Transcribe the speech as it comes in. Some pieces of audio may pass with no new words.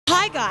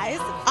Hi guys,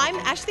 I'm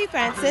Ashleigh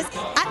Francis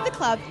at the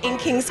club in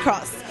King's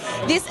Cross.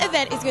 This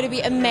event is going to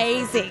be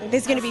amazing.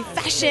 There's going to be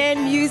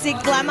fashion, music,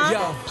 glamour,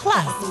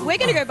 plus we're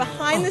going to go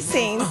behind the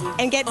scenes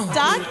and get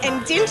dark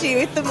and dingy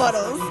with the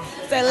models.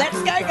 So let's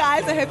go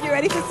guys, I hope you're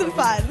ready for some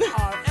fun.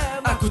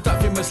 Aku tak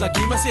famous lagi,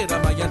 masih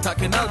ramai yang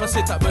tak kenal, masih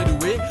tak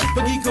berduit.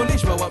 Pergi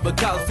college bawa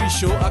bekal free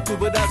show. Aku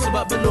berat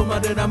sebab belum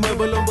ada nama,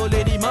 belum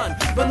boleh demand.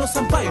 Belum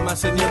sampai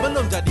masanya,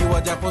 belum jadi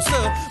wajah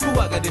poster.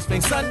 Buat gadis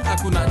pengsan,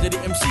 aku nak jadi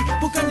MC,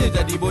 bukannya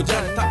jadi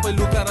bojan. Tak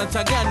perlukan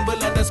rancangan,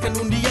 berlandaskan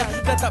undian.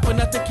 Dan tak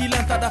pernah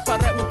terkilan, tak dapat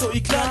rap untuk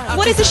iklan.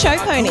 What is a show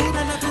pony?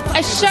 A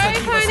show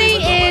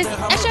pony is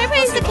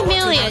a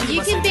chameleon.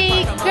 You can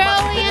be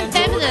girly and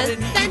feminine,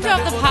 center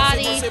of the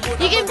party.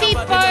 You can be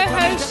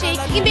boho chic.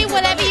 You can be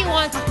whatever you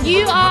want.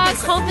 You are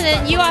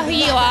confident. You are who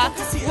you are.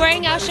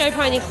 Wearing our show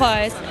pony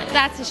clothes.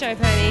 That's a show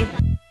pony.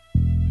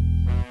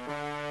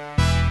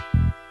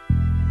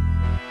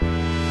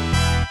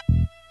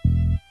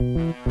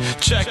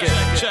 Check it,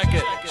 check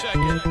it, check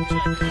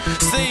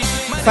it. See,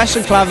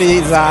 Fashion Club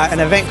is an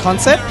event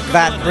concept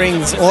that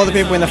brings all the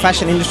people in the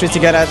fashion industry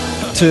together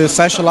to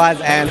socialise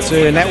and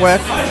to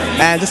network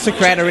and just to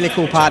create a really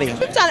cool party.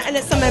 We've done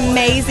some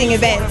amazing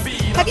events.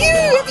 Have you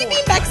been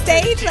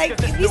backstage? Like,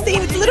 have you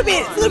seen? It's a little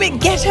bit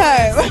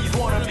ghetto.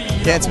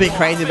 Yeah, it's a bit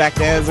crazy back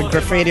there. There's a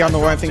graffiti on the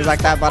wall and things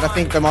like that, but I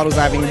think the models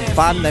are having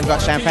fun. They've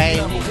got champagne,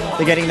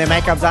 they're getting their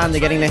makeup done, they're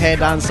getting their hair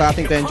done, so I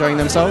think they're enjoying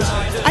themselves.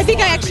 I think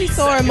I actually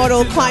saw a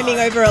model climbing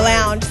over a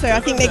lounge, so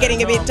I think they're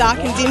getting a bit dark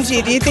and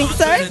dingy. Do you think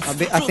so?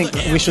 I think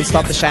we should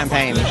stop the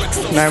champagne.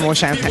 No more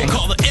champagne.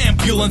 Call the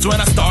ambulance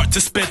when I start to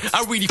spit.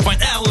 I really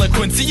find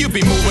eloquence. You be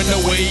moving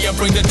away, I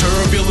bring the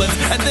turbulence.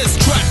 And this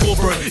track will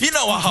burn. You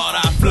know how hard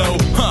I flow.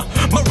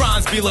 My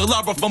rhymes be like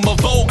lava from a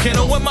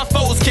volcano when my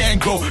foes can't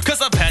grow. Cause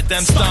I've had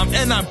them stomped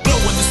and I'm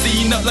blowing the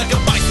scene up like a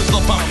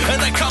bicycle pump. And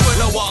I cover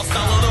the walls,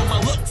 down all my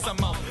looks, I'm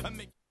out.